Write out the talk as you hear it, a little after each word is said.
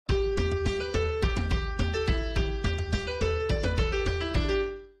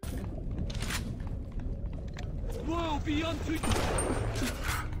be unto you.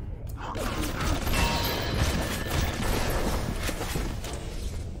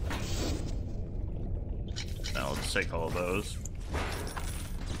 Now let's take all of those.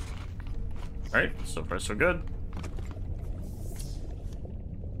 Alright, so far so good.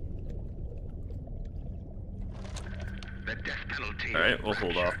 The death penalty. Alright, we'll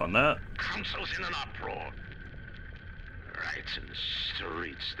hold off on that. Council's in an uproar. Riots in the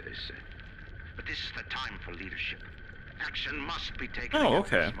streets, they say. But this is the time for leadership. Action must be taken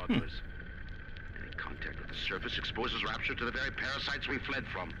against the smugglers. Any contact with the surface exposes Rapture to the very parasites we fled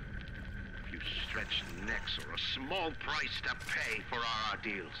from. A few stretched necks or a small price to pay for our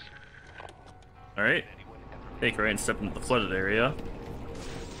deals. Alright. Take a right and step into the flooded area.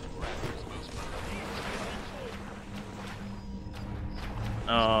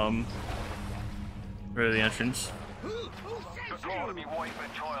 Where are the entrance? The thought of me wife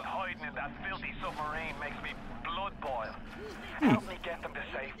and child hiding in that filthy submarine makes me blood boil. Help me get them to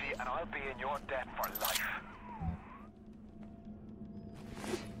safety and I'll be in your debt for life.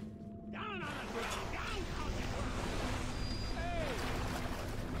 Down on the ground, down on the ground.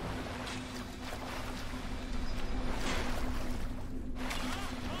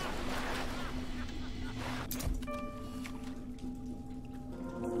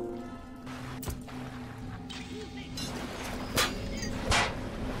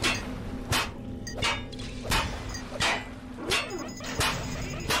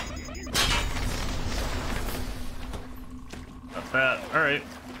 Got that. Alright.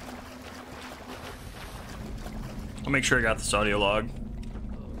 I'll make sure I got this audio log.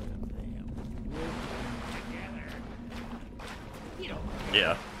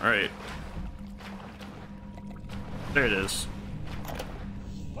 Yeah, alright. There it is.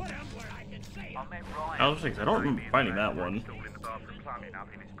 I was thinking, I don't remember finding that one.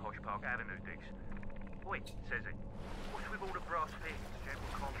 Wait, says it. What's with all the brass fittings?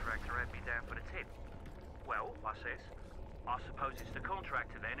 General contractor had me down for the tip. Well, I says, I suppose it's the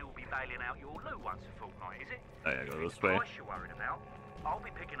contractor then who will be bailing out your loot once a fortnight, is it? I gotta go this way. Price you're worried about. I'll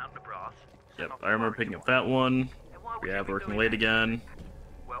be picking up the brass. Yep, I remember picking up that one. Yeah, working late again.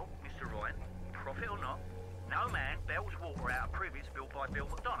 Well, Mr. Ryan, profit or not, no man bails water out of privies built by Bill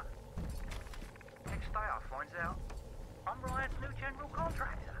McDonough. Next day I finds out I'm Ryan's new general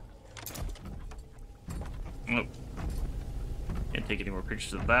contractor. Nope. Can't take any more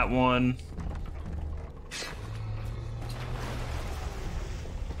pictures of that one.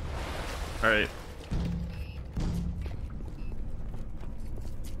 Alright.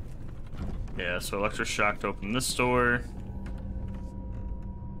 Yeah, so electroshock to open this door.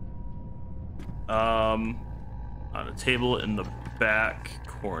 On a table in the back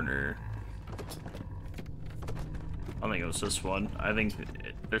corner. I don't think it was this one. I think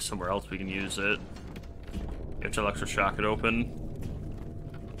there's somewhere else we can use it. You have to electroshock it open.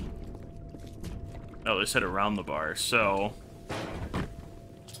 Oh, they said around the bar, so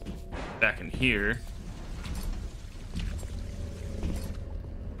back in here.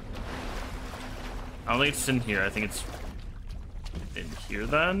 I don't think it's in here. I think it's in here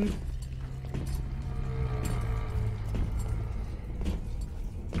then.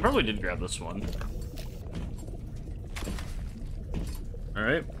 I probably did grab this one. All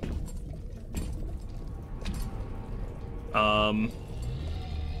right.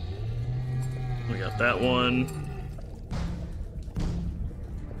 We got that one.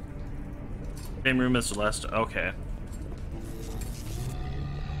 Same room as the last. Okay.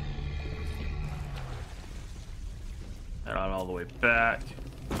 And on all the way back.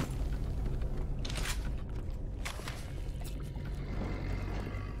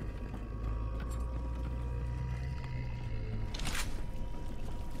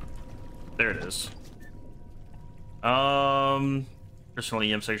 There it is. Personal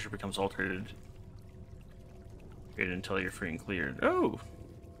EM signature becomes altered. Wait until you're free and cleared. Oh!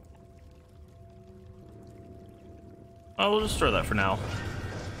 Oh, we'll just throw that for now.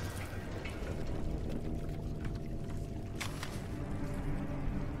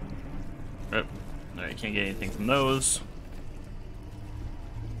 Yep. Alright, can't get anything from those.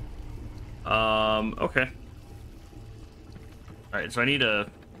 Okay. Alright, so I need to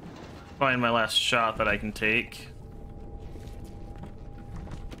find my last shot that I can take.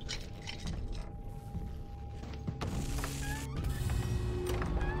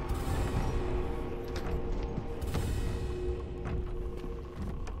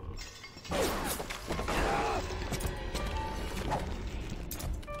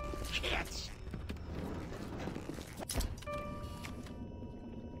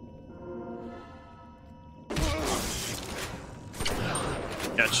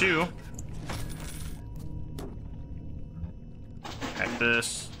 Got you.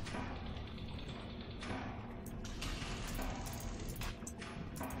 this.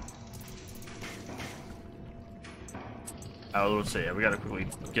 Let's see. We gotta quickly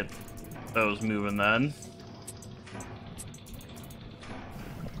get those moving then.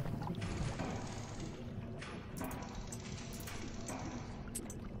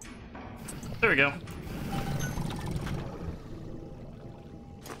 There we go.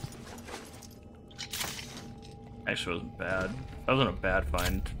 Actually, wasn't bad. That wasn't a bad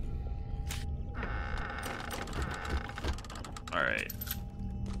find. All right,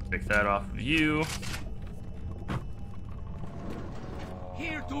 pick that off of you.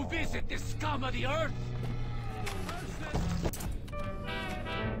 Here to visit the scum of the earth.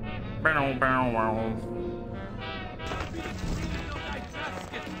 Bow, bow, bow.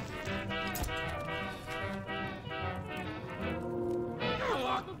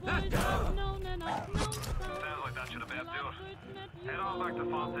 Head on back to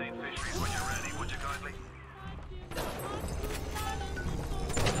Fontaine Fisheries when you're ready, would you kindly?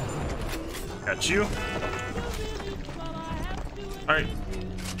 Got you. Alright.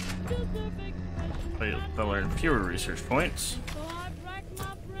 They'll learn fewer research points.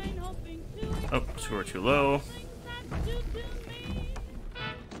 Oh, score too low.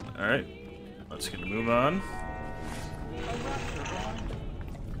 Alright. Let's get a move on.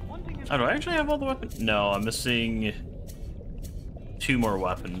 Oh, do I actually have all the weapons? No, I'm missing 2 more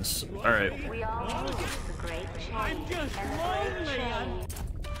weapons. Alright. We all know it's a great change. I'm just lonely.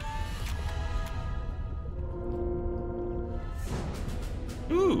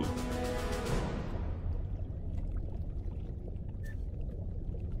 Ooh.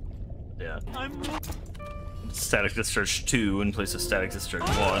 Yeah. Static Discharge 2 in place of Static Discharge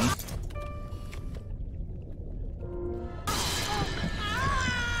 1.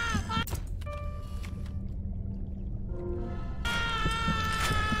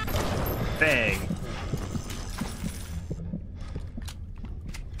 Bang.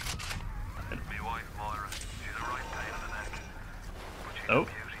 My wife, Moira, she's a right pain in the neck. But she's Oh. a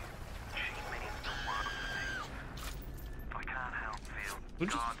beauty. She means the world to me. I can't help feel Who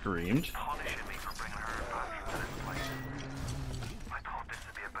just God screamed? punishing me for bringing her back from this place. I thought this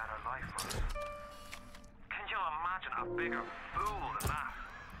would be a better life for us. Can you imagine a bigger fool than that?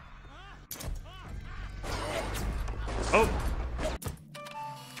 Oh.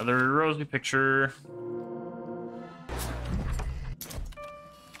 Another rosy picture.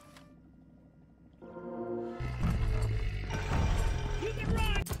 You can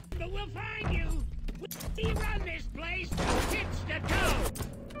run, but we'll find you. We run this place. It's the toe.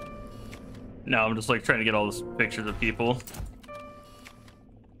 No, I'm just like trying to get all these pictures of people.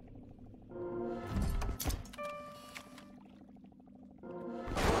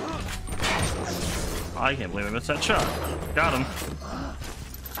 I can't believe I missed that shot. Got him.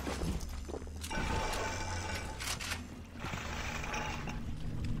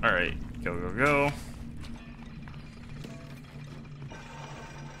 All right, go, go, go.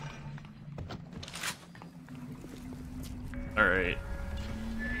 All right.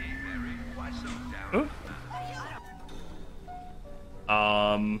 Ooh.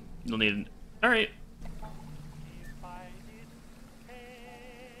 You'll need. All right.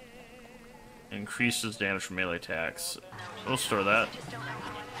 Increases damage from melee attacks. We'll store that.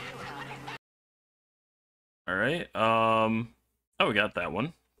 All right. Oh, we got that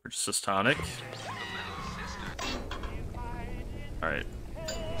one. Purchase this tonic. All right.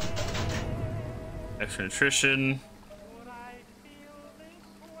 Extra nutrition.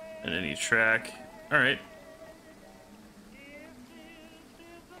 And any track. All right.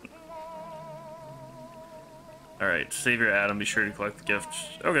 All right. Save your Adam. Be sure to collect the gift.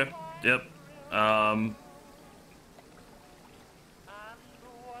 Okay. Yep.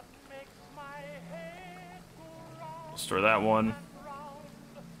 We'll store that one.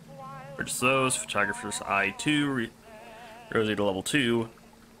 Purchase those. Photographer's I2. Rosie to level 2.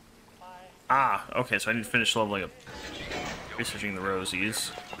 Ah, okay, so I need to finish leveling up. Researching the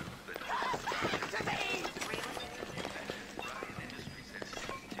Rosies.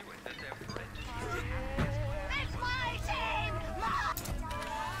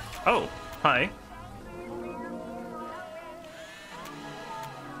 Oh, hi.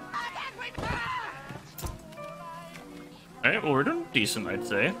 Alright, well, we're doing decent, I'd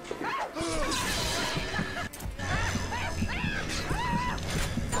say.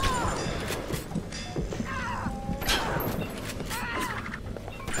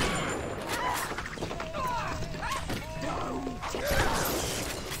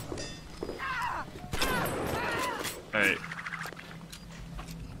 Alright.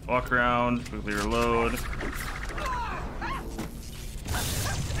 Walk around, quickly reload.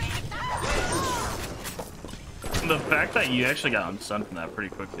 the fact that you actually got unstunned from that pretty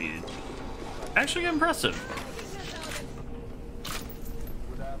quickly, actually impressive.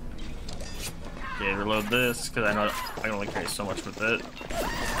 Okay, reload this because I know I can only carry so much with it.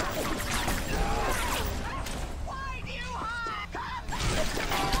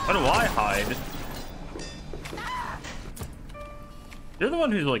 Why do I hide? You're the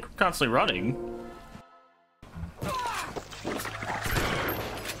one who's like constantly running.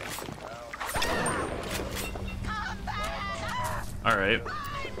 All right.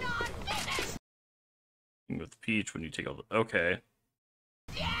 With Peach when you take all the... Okay.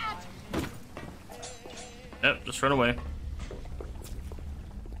 Yep, just run away.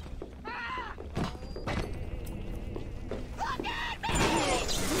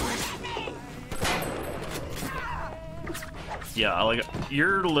 Yeah, like,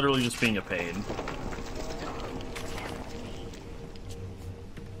 you're literally just being a pain.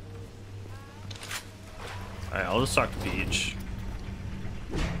 Alright, I'll just talk to Peach.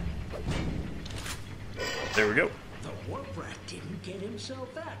 There we go. The warp rat didn't get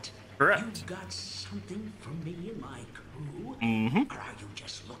himself at. Correct. You got something from me and my crew? Mm-hmm. Or are you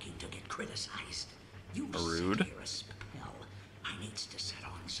just looking to get criticized? You Rude. sit here a spell. I needs to set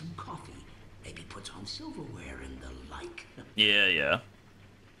on some coffee. Maybe puts on silverware and the like. Yeah, yeah.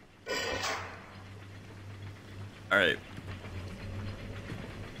 Alright.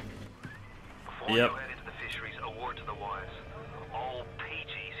 Before Yep. you head into the fisheries, a word to the wise. Old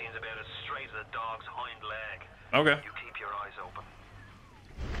Peachy seems about as straight as a dog's hind leg. Okay. You keep your eyes open.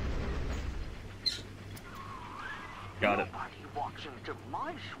 Got it. Nobody walks into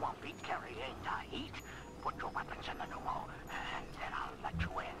my swampy carrying to eat. Put your weapons in the pneumo, and then I'll let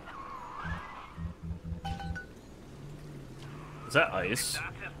you in. Is that ice?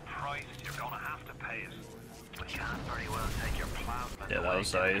 That's his price. You're gonna have to pay it. But you can't very well take your plasma. Yeah, that away,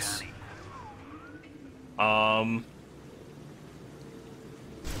 was can ice. you?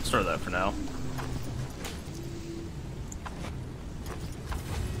 Store that for now.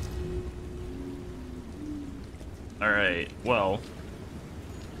 Alright, well.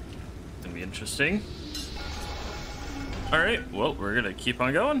 Gonna be interesting. Alright, well, we're gonna keep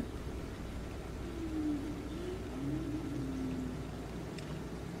on going.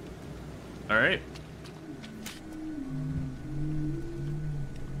 Alright.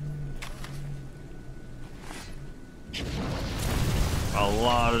 A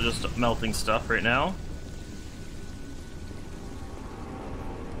lot of just melting stuff right now.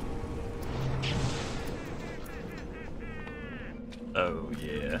 Oh,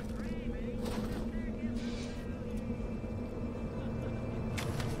 yeah.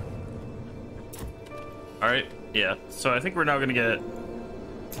 Alright, yeah. So I think we're now gonna get... I bet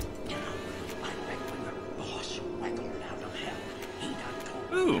when the boss waggled out of hell, he done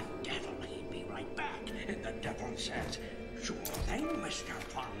told Ooh. the devil he'd be right back. And the devil says, sure thing, Mr.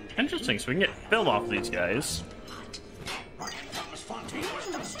 Fontaine. Interesting, so we can get film off these guys. Right, Thomas Fontaine was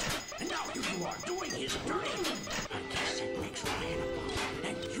dust. And now you two are doing his dirty. I guess it makes Ryan a bum,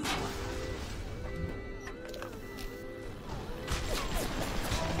 and you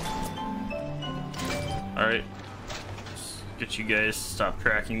Alright. Get you guys to stop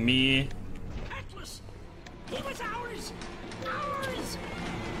tracking me. Atlas! It was ours! Ours!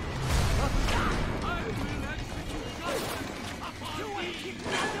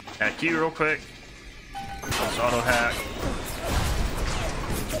 Hack you real quick. Just auto hack.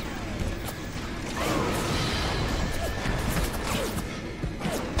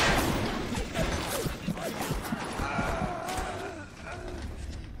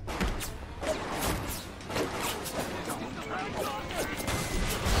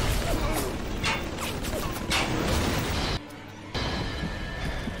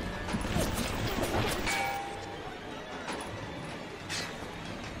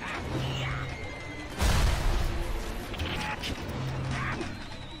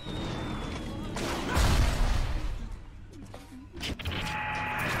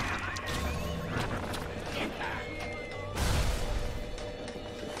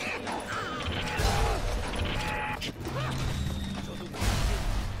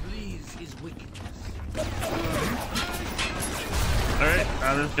 Alright,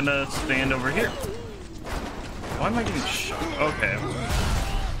 I'm just gonna stand over here. Why am I getting shot? Okay.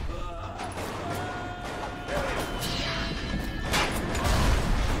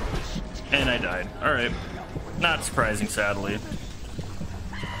 And I died. Alright. Not surprising, sadly.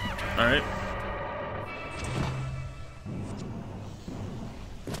 Alright.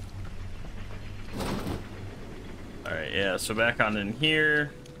 Alright, yeah, so back on in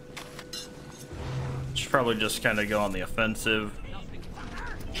here. Should probably just kind of go on the offensive.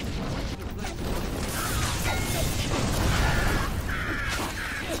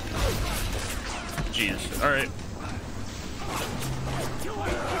 jeez. Alright.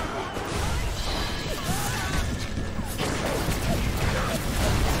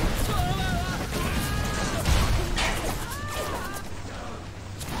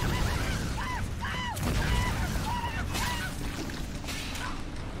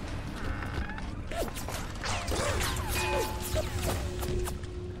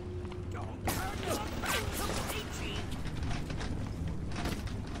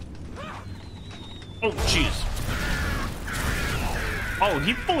 Oh, jeez. Oh,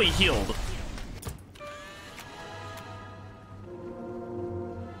 he fully healed.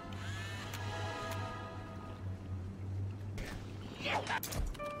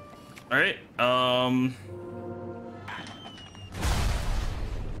 All right.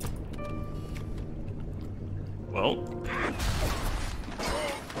 Well.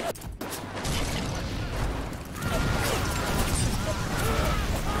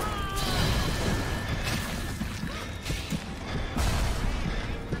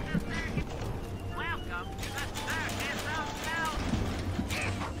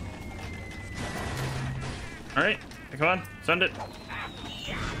 All right, come on, send it.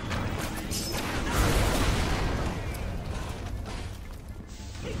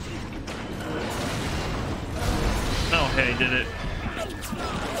 Oh, hey, did it.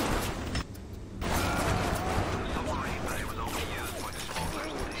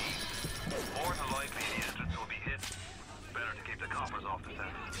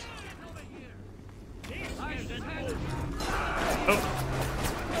 Oh.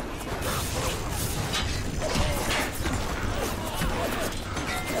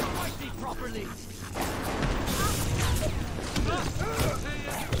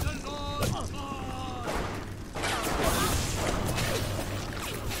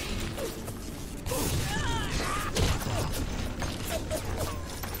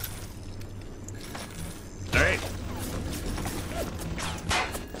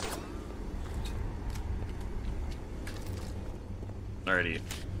 Alrighty.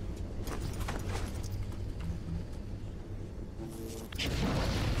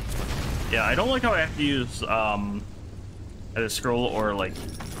 Yeah, I don't like how I have to use either scroll or like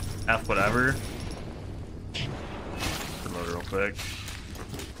F whatever. Reload real quick.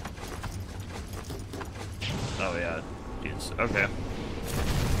 Oh yeah, jeez. Okay.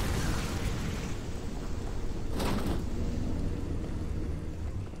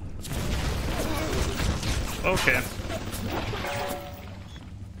 Okay.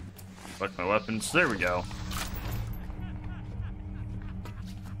 Select my weapons. There we go.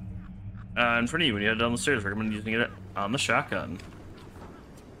 In front of you, when you head down the stairs, recommend using it on the shotgun.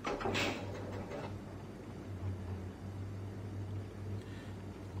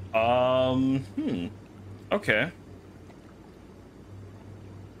 Okay.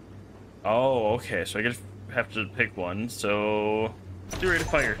 Oh, okay. So I guess I have to pick one. So, do rate of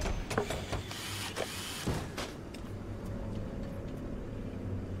fire.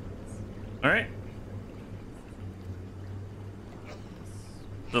 Alright.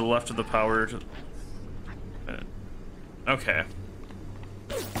 To the left of the power. Okay.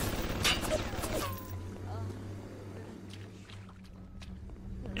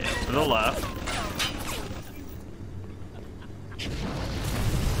 Yeah, to the left.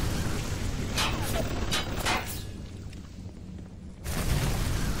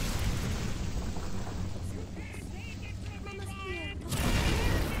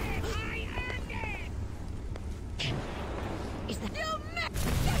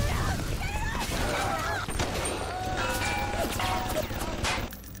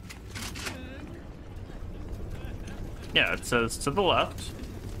 Yeah, it says to the left.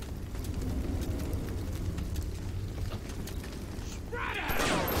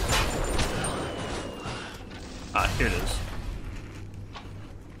 Ah, here it is.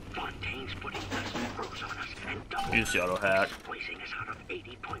 Fontaine's putting dust screws on us and Use the auto hack. squeezing us out of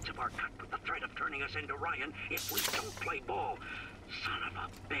 80 points of our cut with the threat of turning us into Ryan if we don't play ball. Son of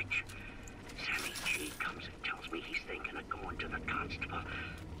a bitch. Sammy G comes and tells me he's thinking of going to the constable.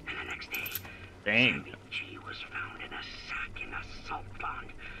 And the next day, Dang. Sammy G was found in a sack in a salt pond.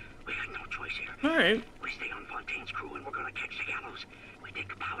 We had no choice here. Alright. We stay on Fontaine's crew and we're gonna catch the gallows. We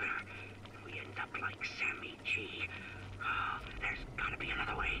take powder. And we end up like Sammy G. Oh, there's gotta be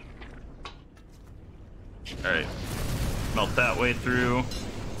another way. Alright. Melt that way through.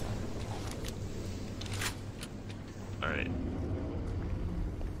 Alright.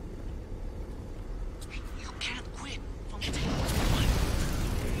 You can't quit, Fontaine.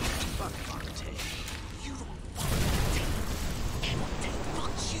 Fuck Fontaine. You don't want Fontaine. Fontaine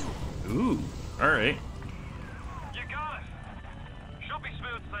fucks you. Ooh. Alright. You got it. Should be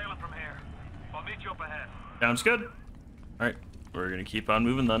smooth sailing from here. I'll meet you up ahead. Sounds good. Alright, we're gonna keep on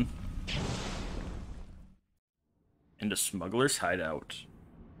moving then. Into Smuggler's Hideout.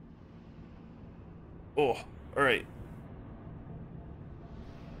 Oh, alright.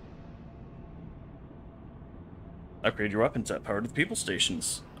 Upgrade your weapons at Power to the People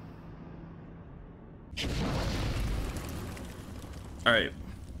stations. Alright.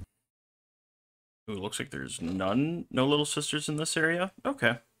 Ooh, looks like there's no little sisters in this area.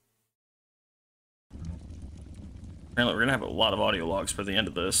 Okay. Apparently we're gonna have a lot of audio logs by the end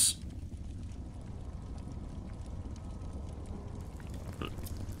of this.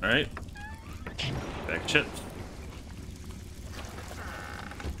 Alright. Back chips.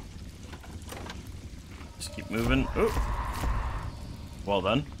 Just keep moving. Oh. Well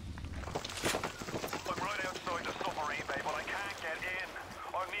done. I'm right outside the submarine bay, but I can't get in.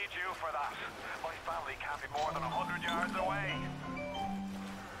 I'll need you for that. My family can't be more than 100 yards away.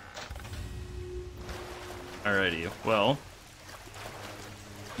 Alrighty, well.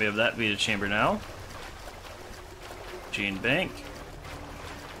 We have that beta chamber now. Gene Bank.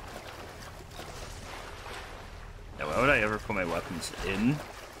 Now, why would I ever put my weapons in?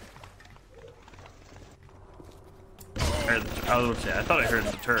 I thought I heard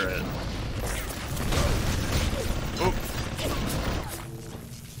the turret. Oh.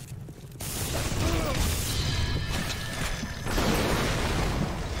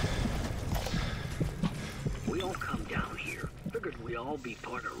 We all come down here. Figured we'd all be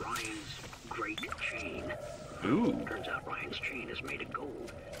part of Ryan's great chain. Ooh. Turns out Ryan's chain is made of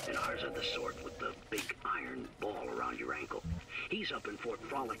gold, and ours are the sort with the big iron ball around your ankle. He's up in Fort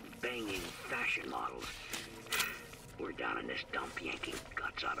Frolic banging fashion models. We're down in this dump yanking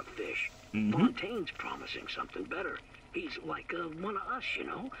guts out of fish. Fontaine's promising something better. He's like one of us, you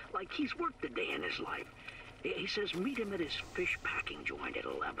know? Like he's worked a day in his life. He says meet him at his fish packing joint at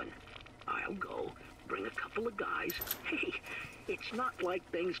 11. I'll go, bring a couple of guys. Hey, it's not like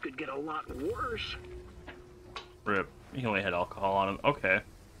things could get a lot worse. Rip. He only had alcohol on him. Okay.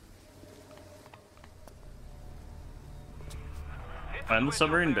 Find the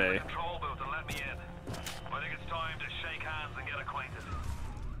submarine bay. Control booth and let me in. I think it's time to shake hands and get acquainted.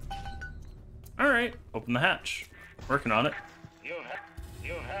 Alright, open the hatch. Working on it.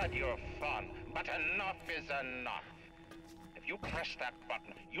 You've had your fun, but enough is enough. If you press that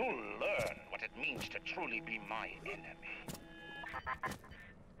button, you'll learn what it means to truly be my enemy.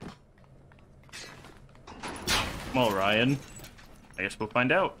 Well, Ryan, I guess we'll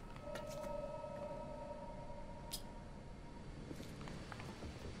find out.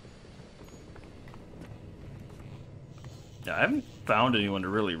 Yeah, I haven't found anyone to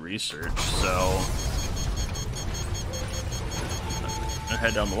really research, so I'll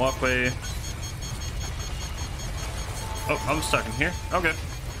head down the walkway. Oh, I'm stuck in here. Okay.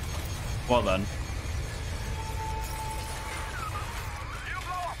 Well done. You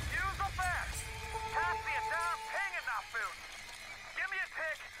blow up fuse up there. Can't see a damn thing in that boot. Give me a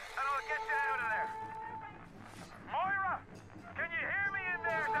tick and I'll get you out of there. Moira, can you hear me in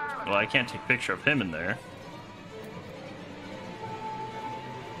there, darling? Well, I can't take a picture of him in there.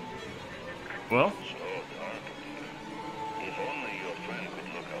 Well, So dark. If only your friend could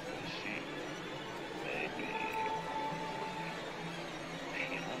look up and see. Maybe.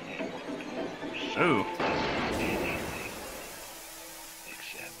 She only would do ooh. anything.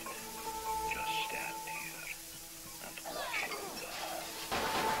 Except just stand here and watch you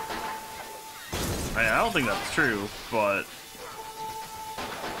die. I don't think that's true, but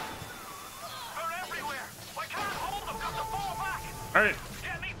They're everywhere. I can't hold them. Got to fall back. alright.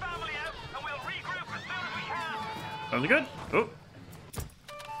 Get me family out and we'll regroup as soon as we can. Sounds good. Oh.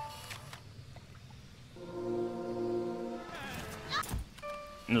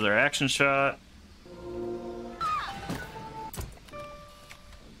 Another action shot.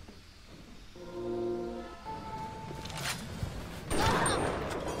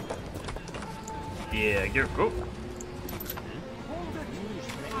 Yeah, get oh.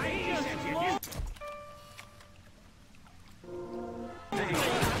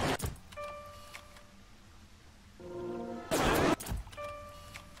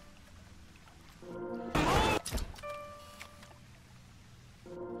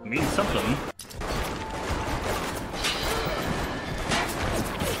 Means something.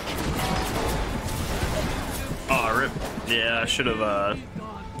 Oh, rip. Yeah, I should have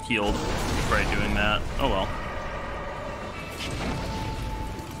healed by doing that. Oh well.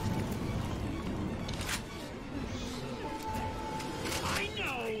 I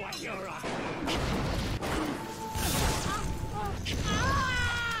know what you're up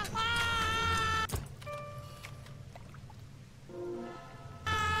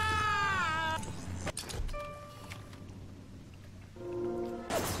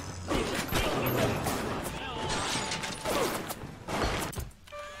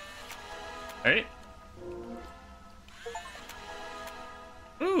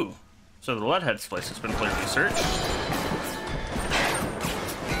Ooh. So the Leadhead's place has been fully researched.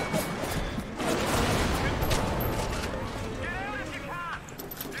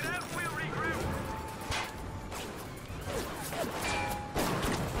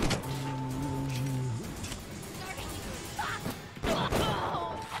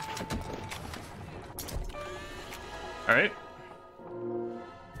 Alright.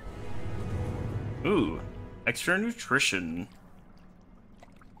 Ooh. Extra nutrition.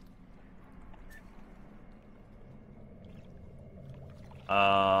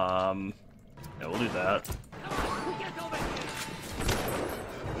 Yeah, we'll do that.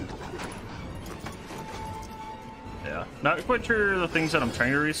 Yeah, not quite sure the things that I'm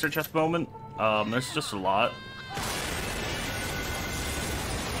trying to research at the moment. There's just a lot.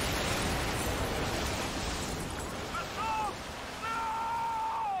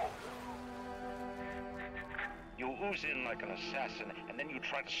 You ooze in like an assassin, and then you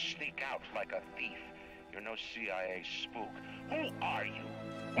try to sneak out like a thief. You're no CIA spook. Who are you?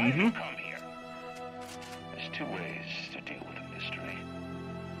 Why did you come here? There's two ways to deal with a mystery.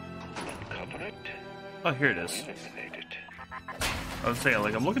 Uncover it. Oh, here it is. Eliminate it. I was saying,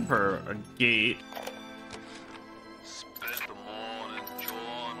 like, I'm looking for a gate. Spent the morning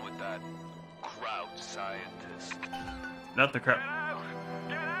jawing with that crowd scientist. Not the crowd.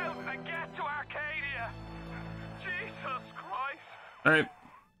 Get out and get to Arcadia! Jesus Christ! Alright.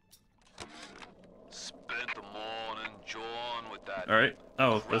 Spent the morning jawing with that. Alright.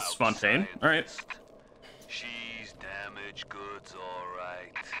 Oh, this is Fontaine. Alright. She's damaged goods,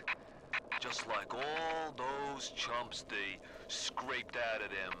 alright. Just like all those chumps they scraped out of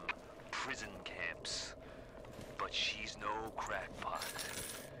them prison camps. But she's no crackpot.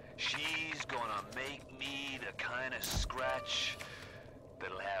 She's gonna make me the kind of scratch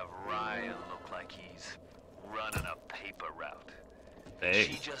that'll have Ryan look like he's running a paper route. Hey.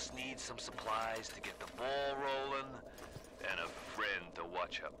 She just needs some supplies to get the ball rolling and a friend to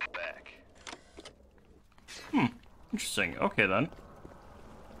watch her back. Interesting. Okay, then.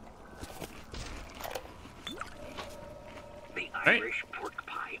 The Right. Irish pork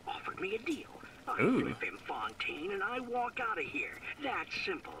pie offered me a deal. I Ooh. flip him Fontaine and I walk out of here. That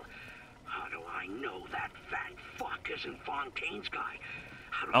simple. How do I know that fat fuck isn't Fontaine's guy?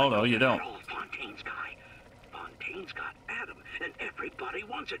 How do I Oh, know no, you they're don't. all Fontaine's guy? Fontaine's got Adam, and everybody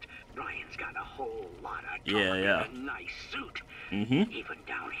wants it. Ryan's got a whole lot of Yeah, talk yeah. and a nice suit. Mm-hmm. Even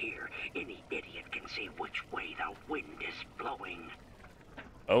down here, any idiot can see which way the wind is blowing.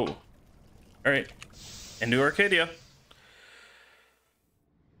 Oh. Alright. Into Arcadia.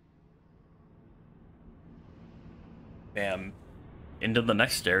 Bam. Into the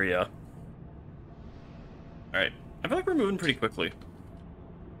next area. Alright. I feel like we're moving pretty quickly.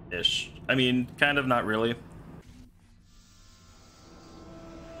 Ish. I mean, kind of, not really.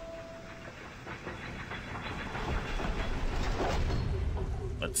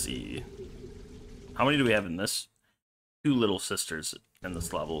 Let's see. How many do we have in this? 2 little sisters in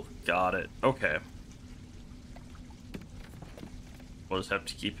this level. Got it. Okay. We'll just have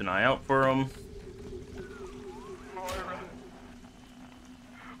to keep an eye out for them. Moira.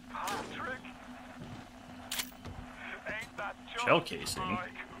 Patrick. Ain't that just Shell casing.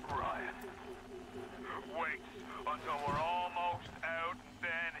 like Ryan? Waits until we're almost out, and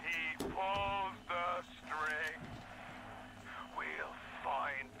then he pulls the string. We'll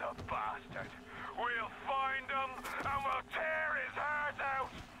find the bastard. We'll find him, and we'll tear his heart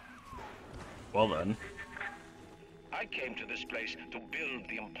out. Well then. I came to this place to build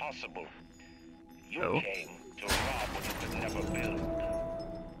the impossible. You Oh. came to rob what you could never build.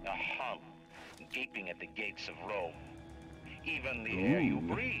 A hum gaping at the gates of Rome. Even the air you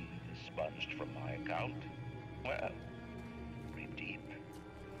Ooh. breathe is sponged from my account. Well, breathe deep.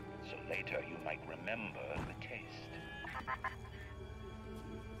 So later you might remember the taste.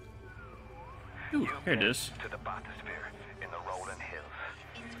 Ooh, here it is. To the bathysphere in the rolling hills.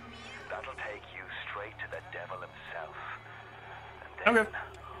 That'll take you straight to the devil himself. And then Okay.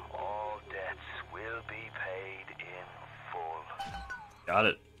 all debts will be paid in full. Got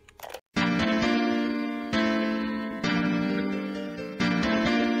it.